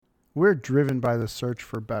We're driven by the search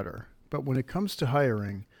for better, but when it comes to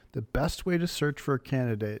hiring, the best way to search for a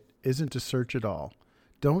candidate isn't to search at all.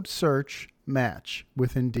 Don't search, match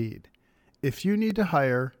with Indeed. If you need to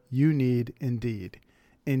hire, you need Indeed.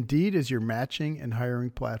 Indeed is your matching and hiring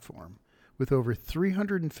platform. With over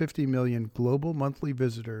 350 million global monthly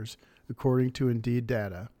visitors, according to Indeed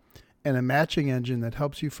data, and a matching engine that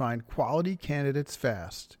helps you find quality candidates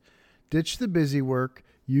fast. Ditch the busy work.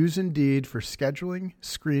 Use Indeed for scheduling,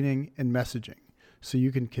 screening, and messaging so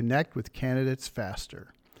you can connect with candidates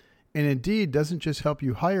faster. And Indeed doesn't just help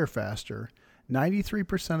you hire faster.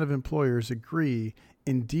 93% of employers agree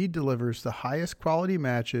Indeed delivers the highest quality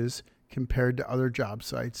matches compared to other job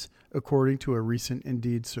sites, according to a recent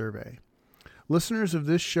Indeed survey. Listeners of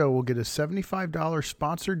this show will get a $75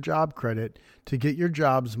 sponsored job credit to get your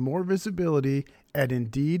jobs more visibility at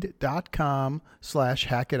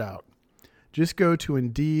Indeed.com/hackitout. Just go to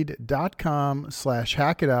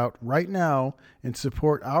Indeed.com/hackitout right now and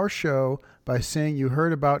support our show by saying you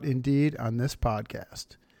heard about Indeed on this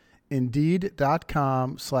podcast.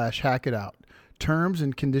 Indeed.com/hackitout. Terms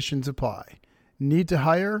and conditions apply. Need to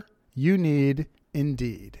hire? You need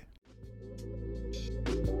Indeed.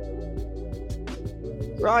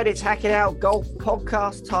 Right, it's Hack It Out Golf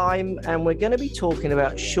podcast time, and we're going to be talking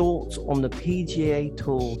about shorts on the PGA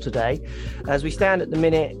Tour today. As we stand at the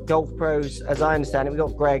minute, golf pros, as I understand it, we've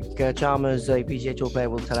got Greg Chalmers, a PGA Tour player,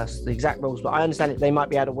 will tell us the exact rules, but I understand it they might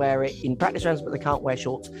be able to wear it in practice rounds, but they can't wear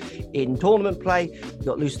shorts in tournament play. We've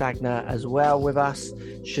got Lou Stagner as well with us.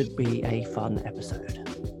 Should be a fun episode.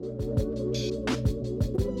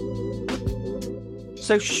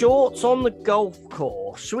 So shorts on the golf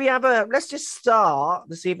course. Should we have let's just start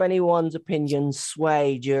to see if anyone's opinions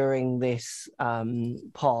sway during this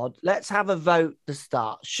pod. Let's have a vote to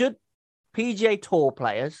start. Should PGA Tour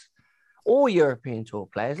players or European Tour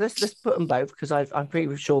players, let's put them both, because I'm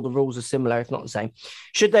pretty sure the rules are similar, if not the same.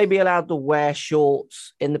 Should they be allowed to wear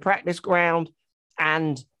shorts in the practice ground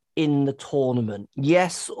and in the tournament?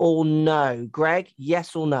 Yes or no? Greg,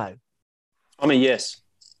 yes or no? I'm a yes.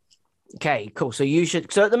 Okay, cool. So you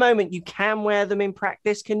should. So at the moment, you can wear them in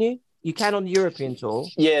practice, can you? You can on the European Tour.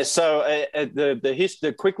 Yeah. So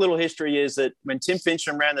the quick little history is that when Tim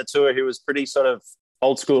Finchem ran the tour, he was pretty sort of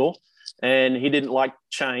old school, and he didn't like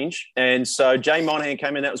change. And so Jay Monahan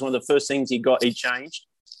came in. That was one of the first things he changed.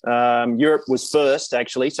 Europe was first,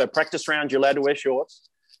 actually. So practice round, you're allowed to wear shorts,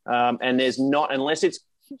 and there's not, unless it's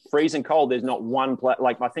freezing cold, there's not one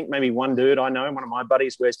like I think maybe one dude I know, one of my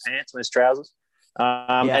buddies, wears pants and wears trousers.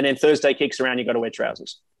 And then Thursday kicks around, you got to wear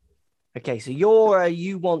trousers. Okay, so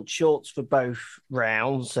you want shorts for both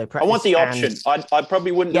rounds. So I want the option. I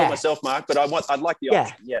probably wouldn't do it myself, Mark, but I'd like the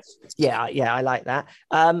option. Yes. Yeah, I like that.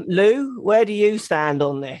 Lou, where do you stand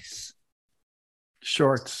on this?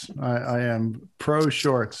 Shorts. I am pro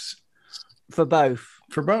shorts. For both.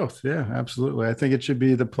 For both, yeah, absolutely. I think it should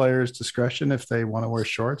be the player's discretion if they want to wear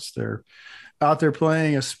shorts. They're out there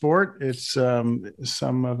playing a sport. It's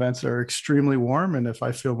some events are extremely warm, and if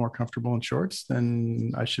I feel more comfortable in shorts,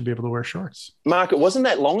 then I should be able to wear shorts. Mark, it wasn't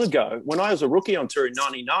that long ago when I was a rookie on tour in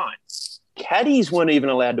 '99. Caddies weren't even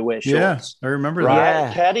allowed to wear shorts. Yeah, I remember right? that.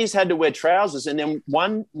 Yeah. Caddies had to wear trousers, and then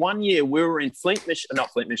one year we were in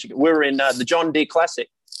not Flint, Michigan. We were in the John Deere Classic,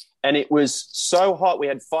 and it was so hot we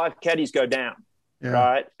had 5 caddies go down. Yeah.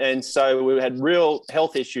 Right. And so we had real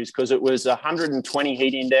health issues because it was 120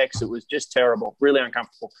 heat index. It was just terrible, really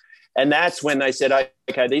uncomfortable. And that's when they said,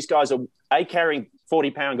 okay, these guys are carrying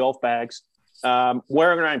 40-pound golf bags,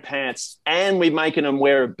 wearing their own pants, and we're making them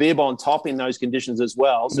wear a bib on top in those conditions as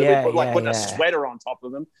well. So we putting a sweater on top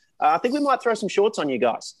of them. I think we might throw some shorts on you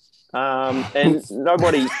guys. And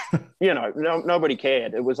nobody, nobody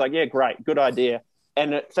cared. It was like, yeah, great, good idea.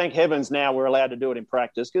 And thank heavens now we're allowed to do it in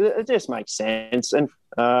practice because it just makes sense. And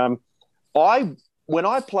when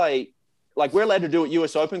I play, like we're allowed to do it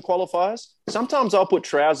US Open qualifiers, sometimes I'll put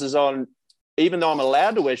trousers on even though I'm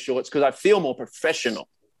allowed to wear shorts because I feel more professional,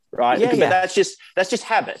 right? But that's just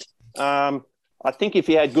habit. I think if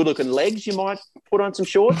you had good-looking legs, you might put on some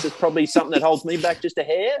shorts. It's probably something that holds me back just a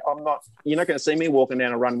hair. You're not going to see me walking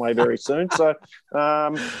down a runway very soon. So, I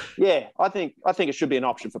think it should be an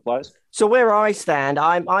option for players. So where I stand,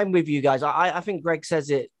 I'm with you guys. I think Greg says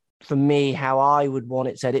it for me how I would want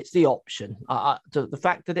it said. It's the option. The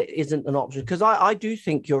fact that it isn't an option, because I do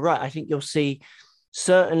think you're right. I think you'll see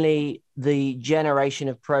certainly the generation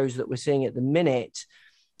of pros that we're seeing at the minute,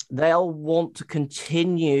 they'll want to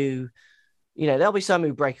continue. There'll be some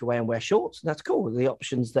who break away and wear shorts. That's cool. The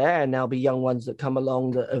option's there. And there'll be young ones that come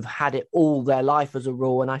along that have had it all their life as a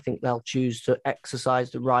rule. And I think they'll choose to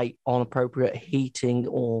exercise the right on appropriate heating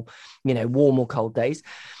or, warm or cold days.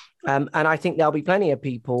 And I think there'll be plenty of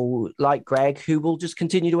people like Greg who will just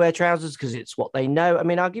continue to wear trousers because it's what they know. I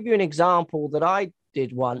mean, I'll give you an example that I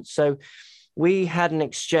did once. So we had an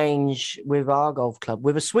exchange with our golf club,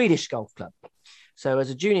 with a Swedish golf club. So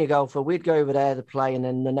as a junior golfer, we'd go over there to play, and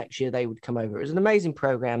then the next year they would come over. It was an amazing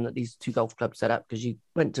program that these two golf clubs set up because you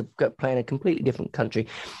went to go play in a completely different country.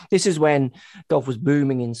 This is when golf was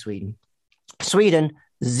booming in Sweden. Sweden,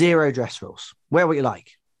 0 dress rules. Wear what you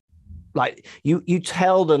like. Like you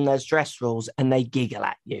tell them there's dress rules and they giggle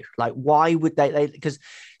at you. Like, why would they? Because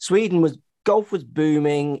golf was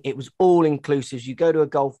booming. It was all inclusive. You go to a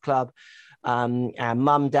golf club, and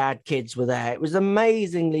mum, dad, kids were there. It was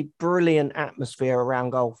amazingly brilliant atmosphere around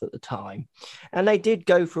golf at the time. And they did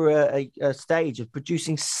go through a stage of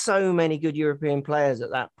producing so many good European players at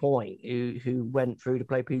that point who went through to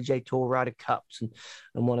play PGA Tour, Ryder Cups and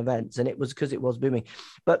won events. And it was because it was booming.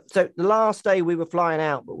 But so the last day we were flying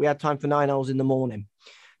out, but we had time for 9 holes in the morning.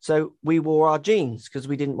 So we wore our jeans because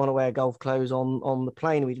we didn't want to wear golf clothes on the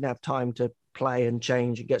plane. We didn't have time to play and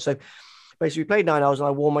change and get. So basically, we played 9 hours and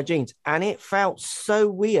I wore my jeans, and it felt so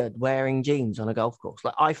weird wearing jeans on a golf course.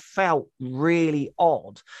 Like, I felt really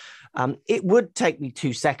odd. It would take me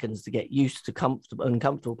 2 seconds to get used to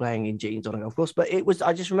uncomfortable playing in jeans on a golf course, but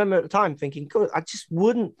I just remember at the time thinking, God, I just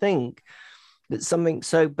wouldn't think that something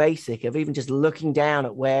so basic of even just looking down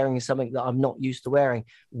at wearing something that I'm not used to wearing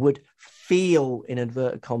would feel, in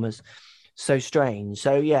inverted commas, so strange.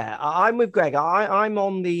 So yeah, I'm with Greg. I'm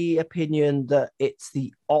on the opinion that it's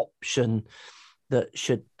the option that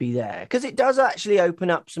should be there, because it does actually open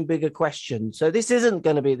up some bigger questions. So this isn't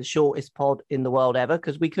going to be the shortest pod in the world ever,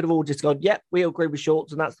 because we could have all just gone, yep, we agree with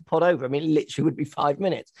shorts, and that's the pod over. I mean, it literally would be 5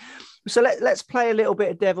 minutes. So let's play a little bit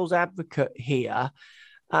of devil's advocate here.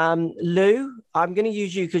 Lou, I'm going to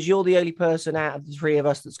use you because you're the only person out of the three of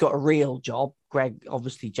us that's got a real job. Greg,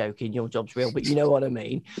 obviously joking, your job's real, but you know what I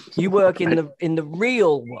mean. You work in the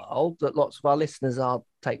real world that lots of our listeners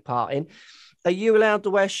take part in. Are you allowed to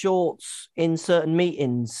wear shorts in certain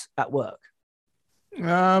meetings at work?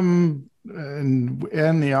 In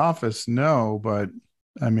the office, no, but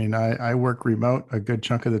I mean, I work remote a good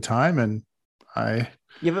chunk of the time, and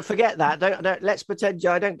Yeah, but forget that. Don't let's pretend.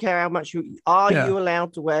 I don't care how much you are. You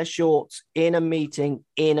allowed to wear shorts in a meeting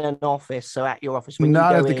in an office? So at your office,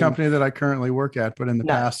 not at the company that I currently work at, but in the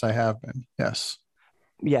past I have been. Yes.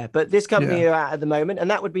 Yeah, but this company you're at the moment,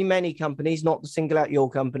 and that would be many companies, not to single out your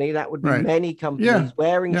company. That would be many companies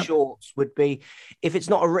wearing shorts. Would be, if it's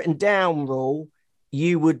not a written down rule,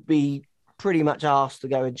 you would be pretty much asked to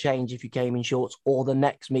go and change if you came in shorts, or the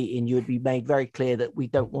next meeting you would be made very clear that we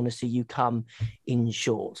don't want to see you come in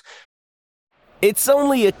shorts. It's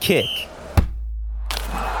only a kick,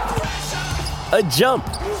 a jump,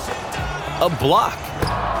 a block.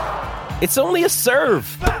 It's only a serve.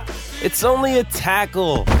 It's only a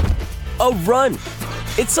tackle, a run.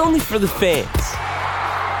 It's only for the fans.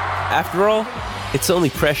 After all, it's only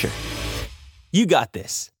pressure. You got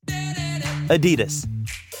this. Adidas.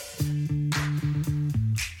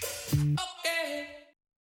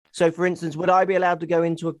 So, for instance, would I be allowed to go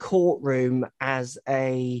into a courtroom as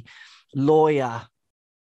a lawyer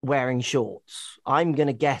wearing shorts? I'm going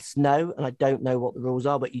to guess no, and I don't know what the rules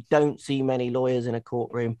are, but you don't see many lawyers in a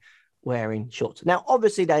courtroom wearing shorts. Now,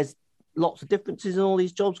 obviously, there's lots of differences in all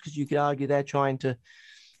these jobs, because you could argue they're trying to,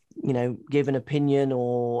 give an opinion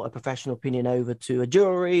or a professional opinion over to a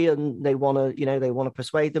jury, and they want to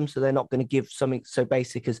persuade them. So they're not going to give something so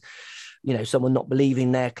basic as, someone not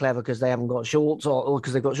believing they're clever because they haven't got shorts or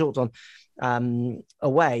because they've got shorts on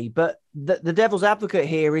away. But the devil's advocate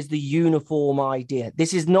here is the uniform idea.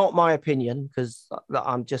 This is not my opinion, because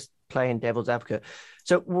I'm just playing devil's advocate.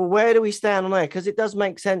 So where do we stand on there? Because it does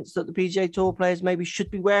make sense that the PGA Tour players maybe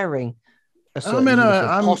should be wearing I'm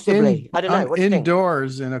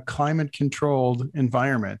indoors in a climate-controlled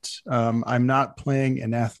environment. I'm not playing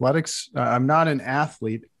in athletics. I'm not an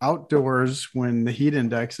athlete outdoors when the heat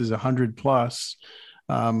index is 100 plus.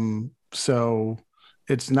 So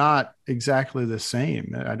it's not exactly the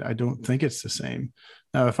same. I don't think it's the same.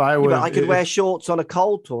 Now, if I was, I could wear shorts on a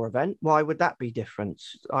cold tour event. Why would that be different?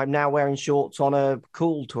 I'm now wearing shorts on a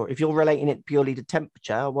cool tour. If you're relating it purely to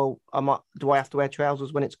temperature, well, do I have to wear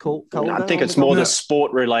trousers when it's cold? I think it's more the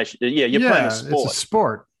sport relation. Yeah, you're playing a sport. It's a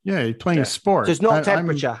sport. Yeah, you're playing a sport. So it's not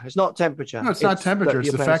temperature. It's not temperature. No, it's not temperature.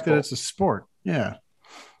 It's the fact that it's a sport. Yeah.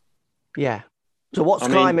 Yeah. So what's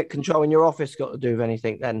climate control in your office got to do with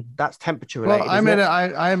anything then? That's temperature related. Well,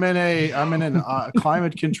 I'm in a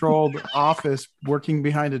climate controlled office, working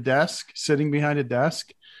behind a desk, sitting behind a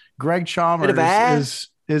desk. Greg Chalmers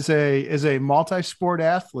is a multi-sport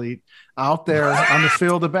athlete out there on the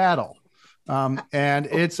field of battle. And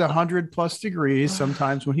it's 100+ degrees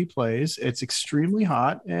sometimes when he plays. It's extremely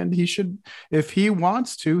hot, and he should, if he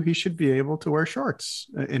wants to, he should be able to wear shorts,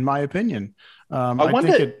 in my opinion. I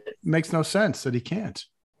think it makes no sense that he can't.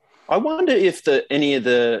 I wonder if any of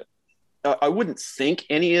the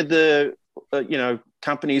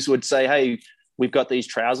companies would say, hey, we've got these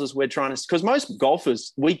trousers we're trying to, because most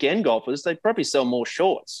golfers, weekend golfers, they probably sell more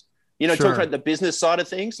shorts. Sure. Talk about the business side of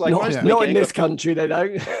things. Like not in this country, they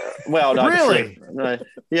don't. Well, no, really? No.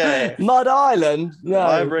 Yeah. Mud Island? No.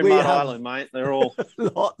 Over in Mud Island, mate. They're all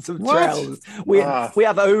lots of trousers. We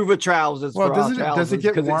have over trousers for our trousers. Does it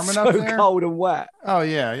get warm enough there? So cold and wet. Oh,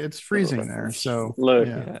 yeah. It's freezing there. So, Lou,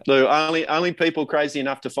 only people crazy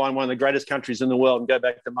enough to find one of the greatest countries in the world and go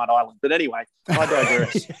back to Mud Island. But anyway, I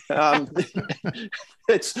digress.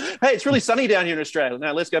 It's really sunny down here in Australia.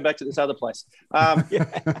 Now let's go back to this other place.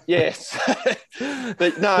 Yes,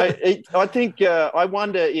 but no, I think I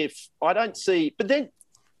wonder if I don't see. But then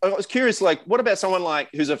I was curious, like, what about someone like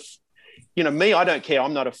who's me? I don't care.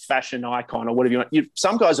 I'm not a fashion icon or whatever you want.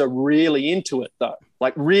 Some guys are really into it though,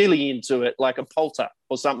 like really into it, like a Poulter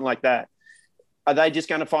or something like that. Are they just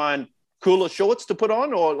going to find cooler shorts to put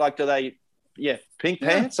on, or like do they? Yeah, pink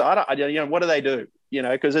pants. I don't. What do they do?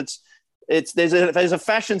 Because there's a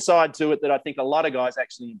fashion side to it that I think a lot of guys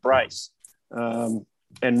actually embrace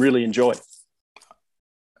and really enjoy.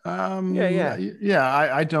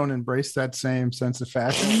 I don't embrace that same sense of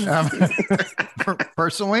fashion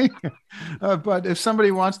personally, but if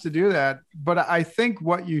somebody wants to do that, but I think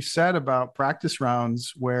what you said about practice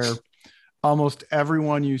rounds where almost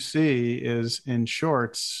everyone you see is in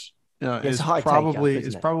shorts is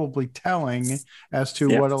probably telling as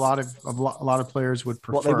to what a lot of players would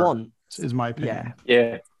prefer. What they want is my opinion.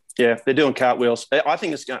 Yeah. They're doing cartwheels. I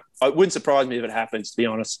think it wouldn't surprise me if it happens, to be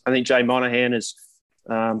honest. I think Jay Monahan is,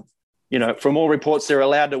 from all reports, they're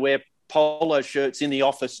allowed to wear polo shirts in the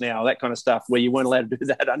office now, that kind of stuff, where you weren't allowed to do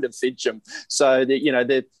that under Fidgem. So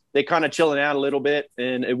they're kind of chilling out a little bit,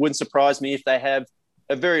 and it wouldn't surprise me if they have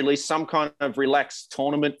at very least some kind of relaxed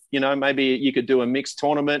tournament. Maybe you could do a mixed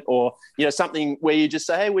tournament, or something where you just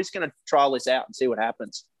say, hey, we're just going to trial this out and see what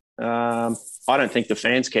happens. I don't think the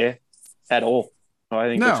fans care at all. I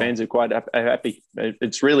think the fans are quite happy.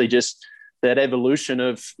 It's really just that evolution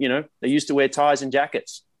of, they used to wear ties and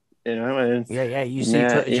jackets, And, you see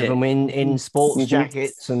footage of them in sports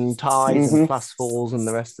jackets and ties and +4s and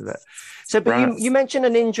the rest of it. So, but you mentioned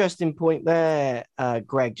an interesting point there,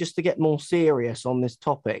 Greg, just to get more serious on this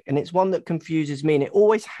topic. And it's one that confuses me, and it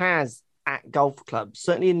always has at golf clubs,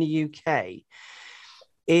 certainly in the UK,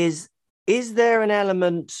 is there an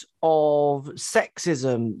element of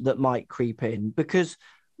sexism that might creep in? Because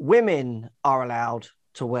women are allowed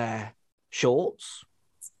to wear shorts.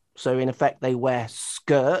 So in effect, they wear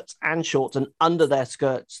skirts and shorts, and under their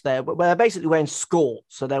skirts, they're basically wearing skirts.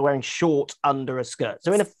 So they're wearing short under a skirt.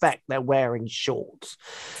 So in effect, they're wearing shorts.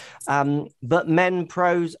 But men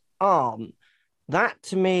pros aren't. That,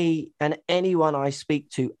 to me, and anyone I speak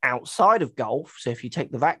to outside of golf, so if you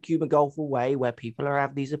take the vacuum of golf away, where people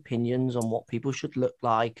have these opinions on what people should look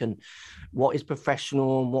like and what is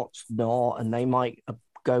professional and what's not, and they might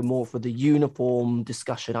go more for the uniform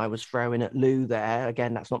discussion I was throwing at Lou there.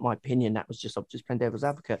 Again, that's not my opinion. That was just, I'm just playing devil's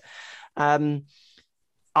advocate.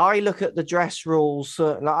 I look at the dress rules.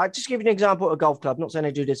 I just give you an example at a golf club. I'm not saying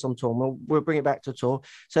I do this on tour. We'll bring it back to tour.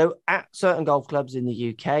 So at certain golf clubs in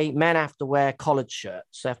the UK, men have to wear collared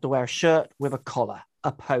shirts. They have to wear a shirt with a collar,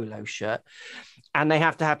 a polo shirt, and they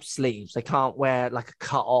have to have sleeves. They can't wear like a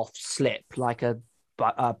cut-off slip, like a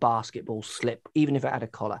basketball slip, even if it had a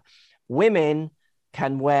collar. Women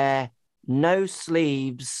can wear no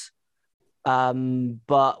sleeves, but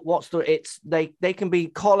they can be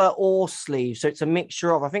collar or sleeve, so it's a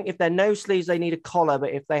mixture of, I think if they're no sleeves they need a collar,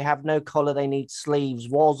 but if they have no collar they need sleeves.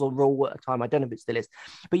 Was a rule at a time, I don't know if it still is,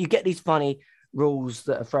 but you get these funny rules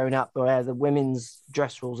that are thrown up where the women's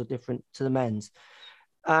dress rules are different to the men's.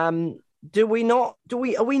 Are we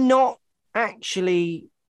not actually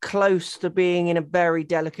close to being in a very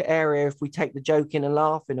delicate area if we take the joking and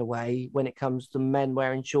laughing away when it comes to men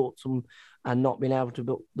wearing shorts and not being able to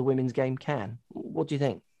build the women's game can? What do you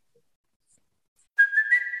think?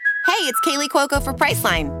 Hey, it's Kaylee Cuoco for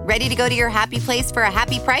Priceline. Ready to go to your happy place for a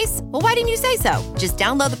happy price? Well, why didn't you say so? Just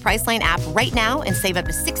download the Priceline app right now and save up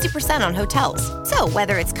to 60% on hotels. So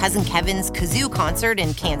whether it's Cousin Kevin's Kazoo Concert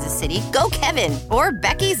in Kansas City, go Kevin, or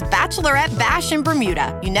Becky's Bachelorette Bash in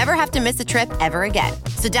Bermuda, you never have to miss a trip ever again.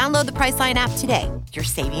 So download the Priceline app today. Your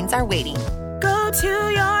savings are waiting. Go to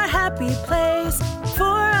your happy place for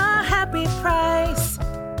a happy price.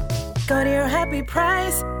 Go to your happy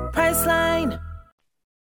price, Priceline.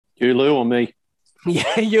 You, Lou, or me?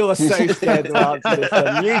 Yeah, you're so scared to answer this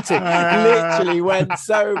one. You two literally went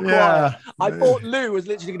so quiet. I thought Lou was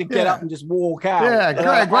literally going to get up and just walk out. Yeah,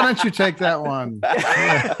 Greg, why don't you take that one?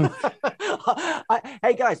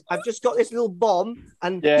 Hey, guys, I've just got this little bomb,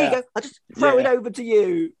 and here you go. I'll just throw it over to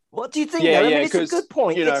you. What do you think? I mean, it's a good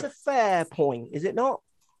point. It's a fair point, is it not?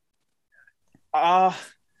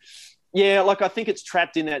 Yeah, like I think it's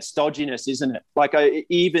trapped in that stodginess, isn't it? Like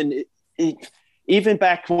even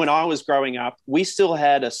back when I was growing up, we still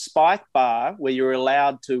had a spike bar where you were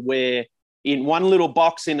allowed to wear in one little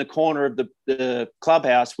box in the corner of the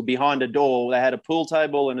clubhouse behind a door. They had a pool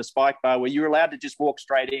table and a spike bar where you were allowed to just walk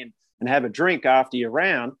straight in and have a drink after your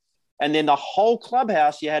round. And then the whole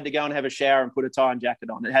clubhouse, you had to go and have a shower and put a tie and jacket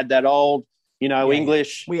on. It had that old,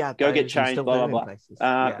 English, we had go get changed, blah, blah,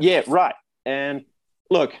 blah. Yeah, right. And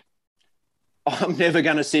look, I'm never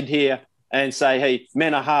going to sit here and say, hey,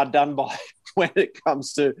 men are hard done by when it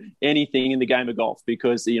comes to anything in the game of golf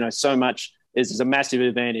because, so much is a massive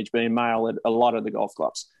advantage being male at a lot of the golf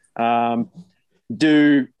clubs.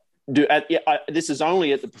 This is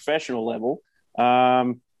only at the professional level.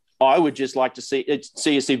 I would just like to see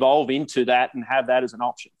us evolve into that and have that as an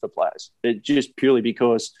option for players. It just purely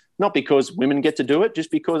because, not because women get to do it,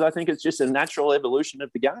 just because I think it's just a natural evolution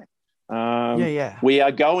of the game. We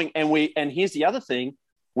are going, and here's the other thing,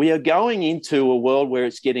 we are going into a world where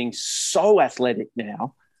it's getting so athletic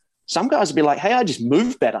now. Some guys will be like, hey, I just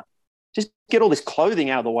move better. Just get all this clothing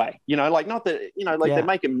out of the way. Not that, they're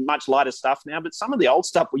making much lighter stuff now, but some of the old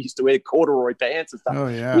stuff we used to wear, corduroy pants and stuff. Oh,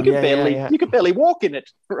 yeah. You could barely walk in it,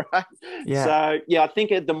 right? Yeah. So, I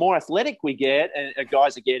think the more athletic we get and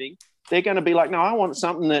guys are getting, they're going to be like, no, I want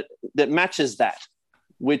something that matches that,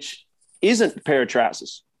 which isn't a pair of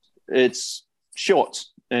trousers. It's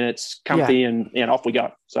shorts and it's comfy and off we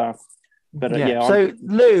go. So, but So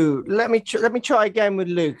Lou, let me try again with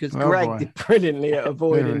Lou because Greg did brilliantly at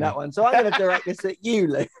avoiding that one. So I'm going to direct this at you,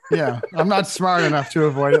 Lou. Yeah, I'm not smart enough to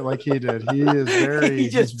avoid it like he did. He is very,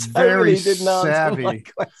 very savvy.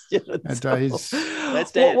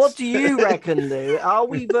 What do you reckon, Lou? Are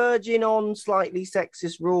we verging on slightly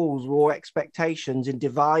sexist rules or expectations in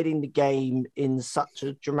dividing the game in such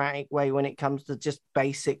a dramatic way when it comes to just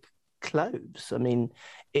basic clothes? I mean,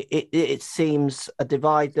 it seems a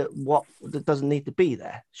divide that doesn't need to be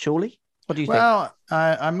there, surely. What do you think? Well,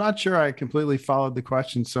 I'm not sure I completely followed the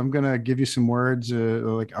question, so I'm going to give you some words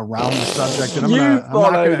like around the subject, and I'm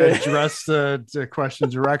not going to address the question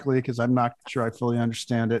directly because I'm not sure I fully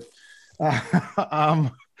understand it. I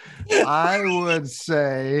would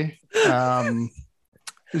say,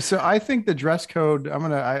 so I think the dress code. I'm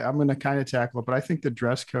gonna kind of tackle it, but I think the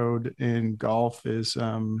dress code in golf is.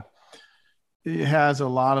 It has a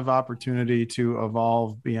lot of opportunity to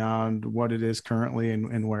evolve beyond what it is currently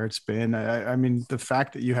and where it's been. I mean, the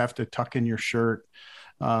fact that you have to tuck in your shirt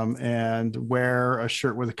and wear a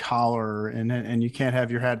shirt with a collar and you can't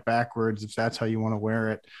have your hat backwards if that's how you want to wear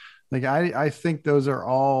it. Like, I think those are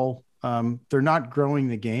all, they're not growing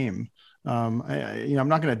the game. I'm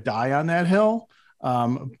not going to die on that hill.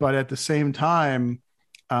 But at the same time,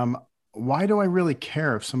 why do I really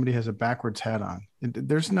care if somebody has a backwards hat on?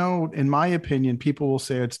 There's no, in my opinion, people will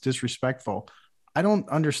say it's disrespectful. I don't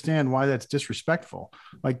understand why that's disrespectful.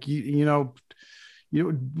 Like, who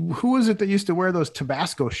is it that used to wear those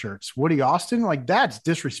Tabasco shirts? Woody Austin? Like, that's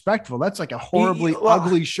disrespectful. That's like a horribly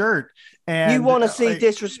ugly shirt. And you want to see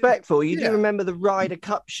disrespectful? You do remember the Ryder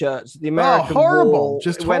Cup shirts, the American horrible, wall,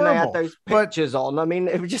 just when horrible. they had those pictures on. I mean,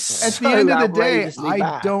 it was just at the end of the day,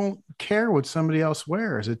 I don't care what somebody else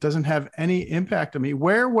wears. It doesn't have any impact on me.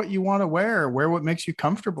 Wear what you want to wear. Wear what makes you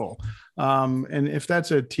comfortable. And if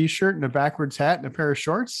that's a t-shirt and a backwards hat and a pair of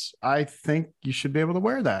shorts, I think you should be able to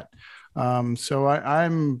wear that. So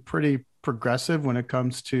I'm pretty progressive when it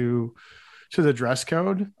comes to the dress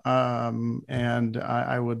code. And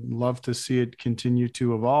I would love to see it continue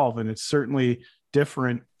to evolve. And it's certainly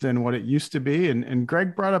different than what it used to be. And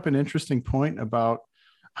Greg brought up an interesting point about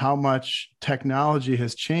how much technology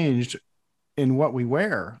has changed in what we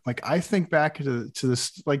wear. Like, I think back to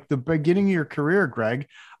this, like the beginning of your career, Greg,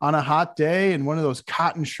 on a hot day in one of those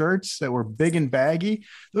cotton shirts that were big and baggy,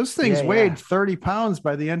 those things weighed 30 pounds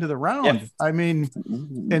by the end of the round. Yeah. I mean,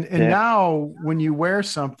 and now when you wear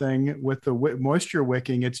something with the moisture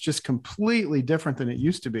wicking, it's just completely different than it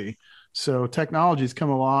used to be. So technology's come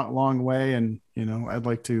a long way. And, I'd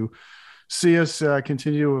like to see us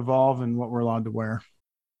continue to evolve in what we're allowed to wear.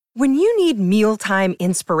 When you need mealtime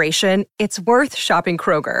inspiration, it's worth shopping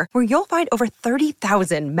Kroger, where you'll find over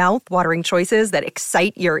 30,000 mouth-watering choices that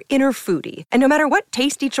excite your inner foodie. And no matter what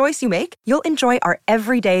tasty choice you make, you'll enjoy our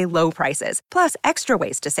everyday low prices, plus extra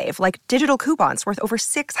ways to save, like digital coupons worth over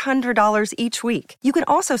 $600 each week. You can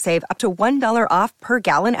also save up to $1 off per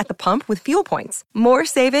gallon at the pump with fuel points. More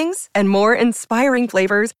savings and more inspiring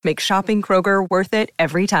flavors make shopping Kroger worth it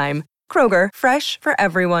every time. Kroger, fresh for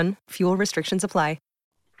everyone. Fuel restrictions apply.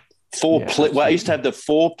 I used to have the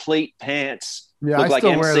 4-pleat pants. Yeah, I like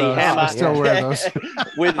still MC wear those. Hammer. I still wear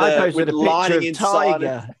those. with lining inside.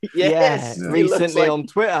 Tiger. Yes. Recently on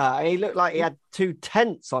Twitter, he looked like he had 2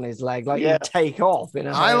 tents on his leg, like he'd take off.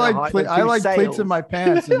 I like pleats in my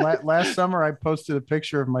pants. And last summer, I posted a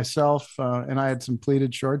picture of myself, and I had some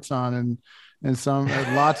pleated shorts on, and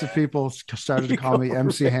lots of people started to call me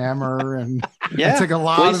MC Hammer, and I took a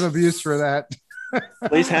lot of abuse for that.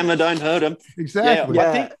 Please, Hammer, don't hurt him. Exactly.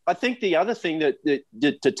 Yeah. I think the other thing that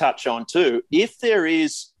to touch on too, if there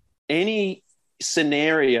is any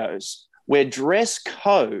scenarios where dress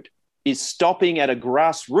code is stopping at a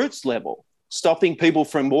grassroots level, stopping people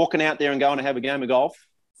from walking out there and going to have a game of golf,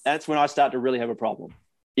 that's when I start to really have a problem.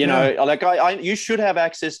 You know, like you should have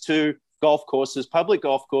access to golf courses, public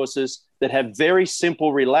golf courses that have very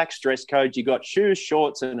simple, relaxed dress codes. You got shoes,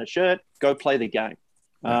 shorts, and a shirt. Go play the game.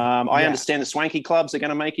 I understand the swanky clubs are going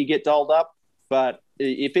to make you get dolled up, but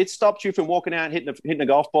if it stops you from walking out and hitting a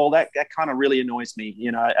golf ball, that kind of really annoys me,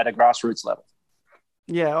 you know, at a grassroots level.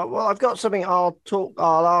 Yeah, well, I've got something I'll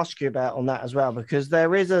ask you about on that as well, because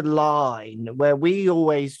there is a line where we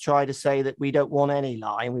always try to say that we don't want any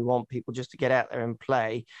line. We want people just to get out there and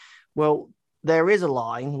play. Well, there is a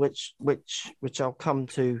line which I'll come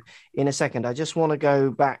to in a second. I just want to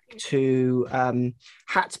go back to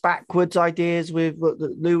hats backwards ideas with what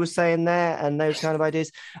Lou was saying there, and those kind of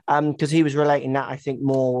ideas, because he was relating that, I think,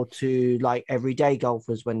 more to like everyday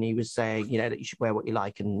golfers when he was saying, you know, that you should wear what you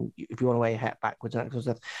like, and if you want to wear your hat backwards and that kind of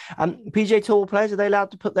stuff. PGA Tour players, are they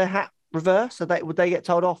allowed to put their hat reverse? Would they get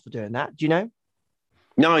told off for doing that? Do you know?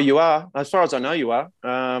 No, you are. As far as I know, you are.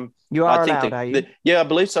 You are allowed, are you? I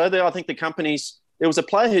believe so. I think the companies. There was a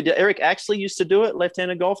player who did. Eric Axley used to do it.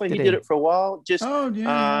 Left-handed golfer. He did it for a while. Just. Oh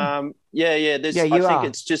yeah.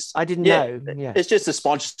 It's just. I didn't know. Yeah. It's just a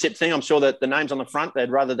sponsorship thing. I'm sure that the names on the front,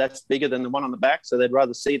 that's bigger than the one on the back, so they'd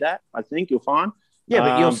rather see that. I think you'll find. Yeah,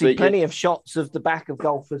 but you'll see plenty of shots of the back of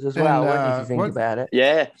golfers as well, won't you, if you think about it?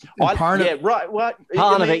 Yeah. Right. What?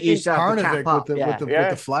 Parnavik used to have the cap up, with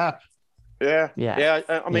the flap. Yeah.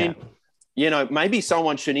 I mean, you know, maybe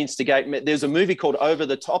someone should instigate. There's a movie called Over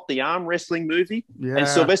the Top, the arm wrestling movie. Yeah. And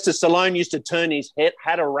Sylvester Stallone used to turn his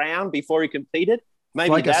hat around before he competed. Maybe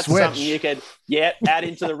like that's something you could add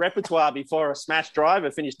into the repertoire before a smash driver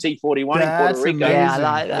finished T41 in Puerto Rico. Amazing. Yeah, I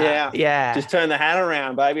like that. Yeah. Just turn the hat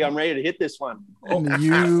around, baby. I'm ready to hit this one. And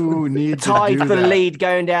you need to tied do for that. lead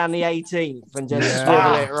going down the 18th and just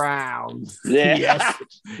swivel it round. Yeah.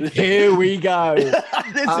 Yes. Here we go.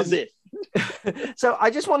 This is it. So I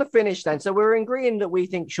just want to finish then. So we're agreeing that we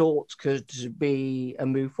think shorts could be a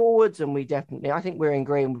move forwards, and I think we're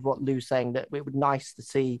agreeing with what Lou's saying, that it would be nice to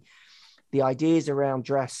see the ideas around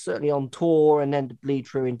dress, certainly on tour, and then to bleed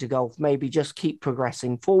through into golf, maybe just keep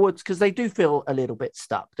progressing forwards, because they do feel a little bit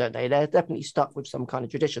stuck, don't they? They're definitely stuck with some kind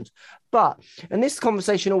of traditions. But, and this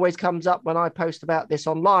conversation always comes up when I post about this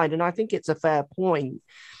online, and I think it's a fair point,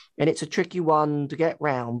 and it's a tricky one to get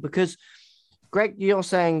round, because Greg, you're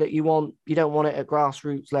saying that you don't want it at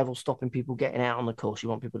grassroots level, stopping people getting out on the course. You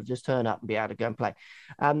want people to just turn up and be able to go and play.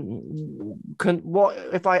 What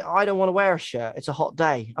if I don't want to wear a shirt? It's a hot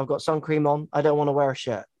day. I've got sun cream on. I don't want to wear a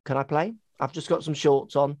shirt. Can I play? I've just got some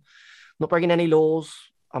shorts on. Not breaking any laws.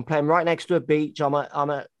 I'm playing right next to a beach. I'm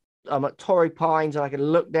at Torrey Pines, and I can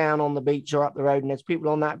look down on the beach or up the road, and there's people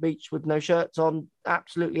on that beach with no shirts on,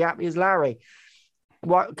 absolutely happy as Larry.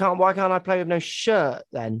 Why can't I play with no shirt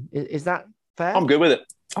then? Is that fair? I'm good with it.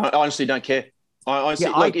 I honestly don't care.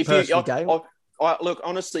 Don't. Look,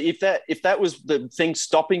 honestly, if that was the thing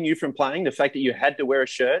stopping you from playing, the fact that you had to wear a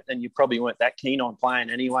shirt, then you probably weren't that keen on playing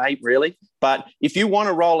anyway, really. But if you want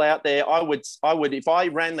to roll out there, I would. If I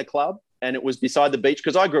ran the club and it was beside the beach,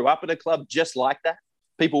 because I grew up at a club just like that.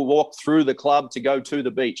 People walk through the club to go to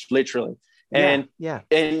the beach, literally. And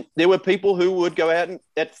there were people who would go out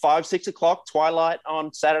at 5, 6 o'clock, twilight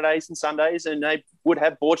on Saturdays and Sundays, and they would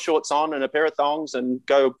have board shorts on and a pair of thongs and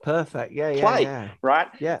go perfect, play, right?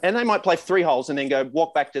 Yeah, and they might play 3 holes and then go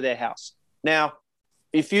walk back to their house. Now,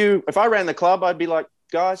 if I ran the club, I'd be like,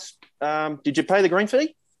 guys, did you pay the green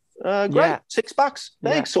fee? Great, $6,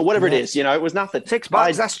 thanks, or whatever it is. You know, it was nothing.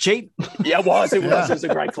 $6, that's cheap. Yeah, it was. It was a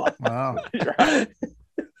great club. Wow.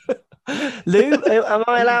 Lou, am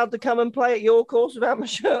I allowed to come and play at your course without my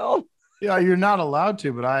shirt on? Yeah, you're not allowed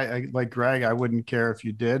to, but I like Greg. I wouldn't care if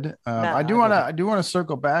you did. I do want to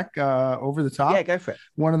circle back Over the Top. Yeah, go for it.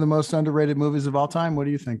 One of the most underrated movies of all time. What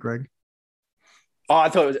do you think, Greg? Oh, I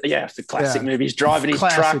thought it's a classic movie. He's driving his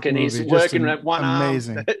truck and he's working at one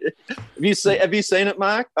amazing. arm. Have you seen it,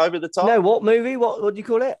 Mark? Over the Top? No, what movie? What do you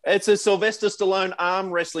call it? It's a Sylvester Stallone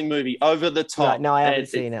arm wrestling movie, Over the Top. Right, no, I haven't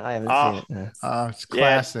seen it. Seen it. No. It's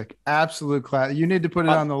classic. Yeah. Absolute classic. You need to put it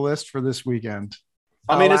on the list for this weekend.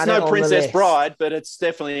 I mean, it's no Princess Bride, but it's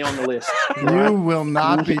definitely on the list. You will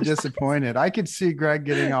not be disappointed. I could see Greg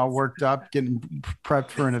getting all worked up, getting prepped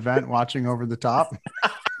for an event, watching Over the Top.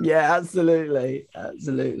 Yeah, absolutely.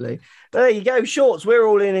 There you go, Shorts. We're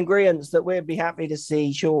all in agreement that we'd be happy to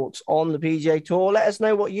see Shorts on the PGA Tour. Let us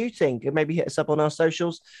know what you think, and maybe hit us up on our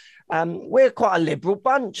socials. We're quite a liberal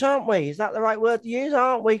bunch, aren't we? Is that the right word to use?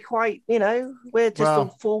 Aren't we quite, we're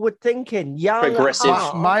just forward thinking, young,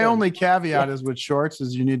 progressive. My only caveat is with Shorts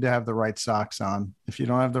is you need to have the right socks on. If you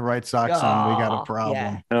don't have the right socks on, we got a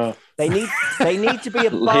problem. Yeah. They need to be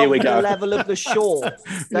above the level of the shorts,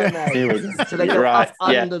 don't they? Here we go. So they go up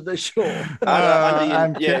under the short.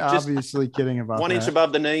 I'm obviously kidding about 1 that. inch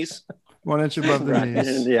above the knees. 1 inch above the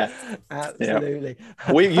knees. Yeah, absolutely.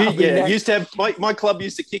 Yeah. Used to have my club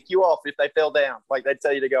used to kick you off if they fell down. Like they'd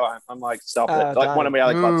tell you to go home. I'm like, stop it. Like one of my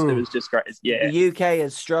other clubs, it was just great. Yeah. The UK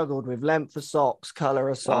has struggled with length of socks, color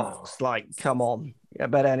of socks. Like, come on. Yeah,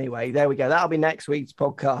 but anyway, there we go. That'll be next week's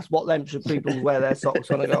podcast. What length should people wear their socks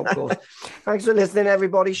on a golf course? Thanks for listening,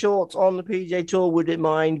 everybody. Shorts on the PGA Tour. Would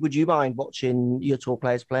you mind watching your tour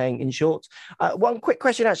players playing in shorts? One quick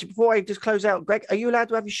question, actually, before I just close out. Greg, are you allowed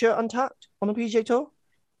to have your shirt untucked on the PGA Tour?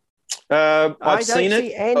 I've seen it. I don't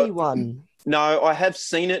see anyone. No, I have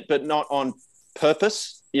seen it, but not on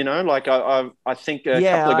purpose. Like I think a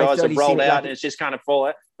couple of guys have rolled out and it's just kind of fall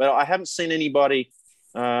out. But I haven't seen anybody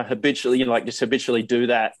habitually do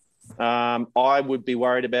that. I would be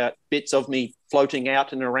worried about bits of me floating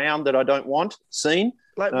out and around that I don't want seen,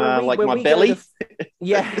 like my belly.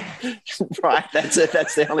 Right. That's it.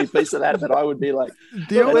 That's the only piece of that I would be like.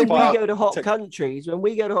 When we go to hot countries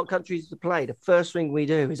to play, the first thing we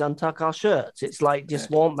do is untuck our shirts. It's like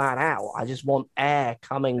want that out. I just want air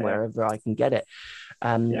coming wherever I can get it.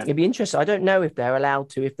 It'd be interesting. I don't know if they're allowed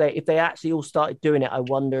to. If they actually all started doing it, I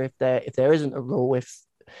wonder if there isn't a rule.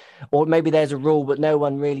 Or maybe there's a rule, but no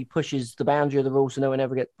one really pushes the boundary of the rule, so no one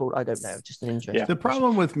ever gets pulled. I don't know. Just an interest. Yeah. The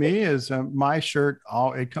problem with me is my shirt.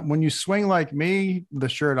 When you swing like me, the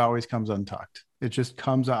shirt always comes untucked. It just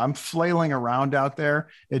comes. I'm flailing around out there.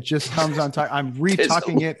 It just comes untucked. I'm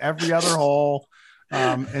retucking it every other hole.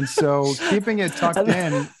 And so keeping it tucked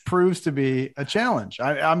in proves to be a challenge.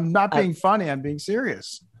 I'm not being funny. I'm being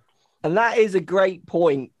serious. And that is a great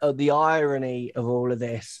point of the irony of all of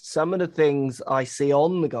this. Some of the things I see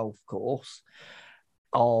on the golf course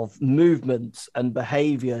of movements and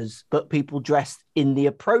behaviors, but people dressed in the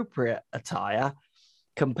appropriate attire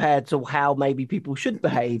compared to how maybe people should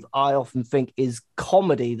behave, I often think is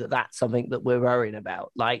comedy that's something that we're worrying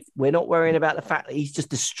about. Like, we're not worrying about the fact that he's just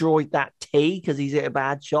destroyed that tee because he's hit a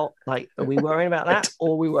bad shot. Like, are we worrying about that?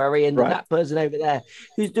 Or are we worrying that person over there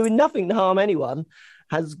who's doing nothing to harm anyone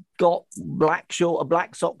has got black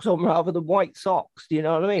socks on rather than white socks? Do you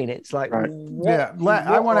know what I mean? It's like, I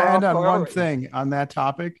want to end on one thing on that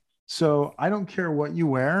topic. So I don't care what you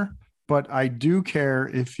wear, but I do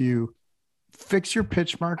care if you fix your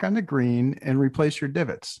pitch mark on the green and replace your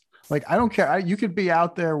divots. Like, I don't care. You could be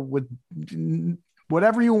out there with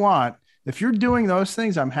whatever you want. If you're doing those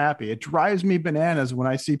things, I'm happy. It drives me bananas when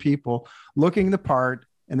I see people looking the part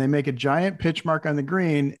and they make a giant pitch mark on the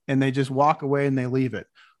green and they just walk away and they leave it.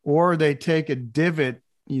 Or they take a divot,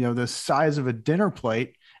 the size of a dinner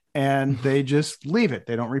plate, and they just leave it.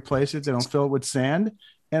 They don't replace it. They don't fill it with sand.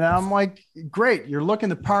 And I'm like, great. You're looking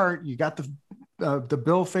the part. You got the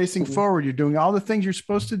bill facing forward. You're doing all the things you're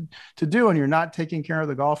supposed to do, and you're not taking care of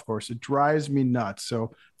the golf course. It drives me nuts.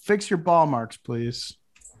 So fix your ball marks, please.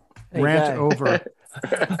 Rant over.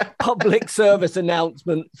 Public service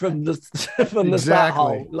announcement from the stat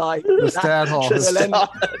hole. Like the stat hole.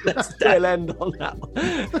 We'll end on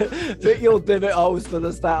that. Fit your divot holes for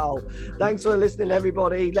the stat hole. Thanks for listening,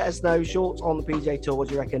 everybody. Let us know, Shorts on the PGA Tour. What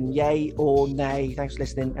do you reckon? Yay or nay? Thanks for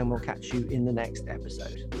listening, and we'll catch you in the next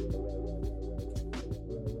episode.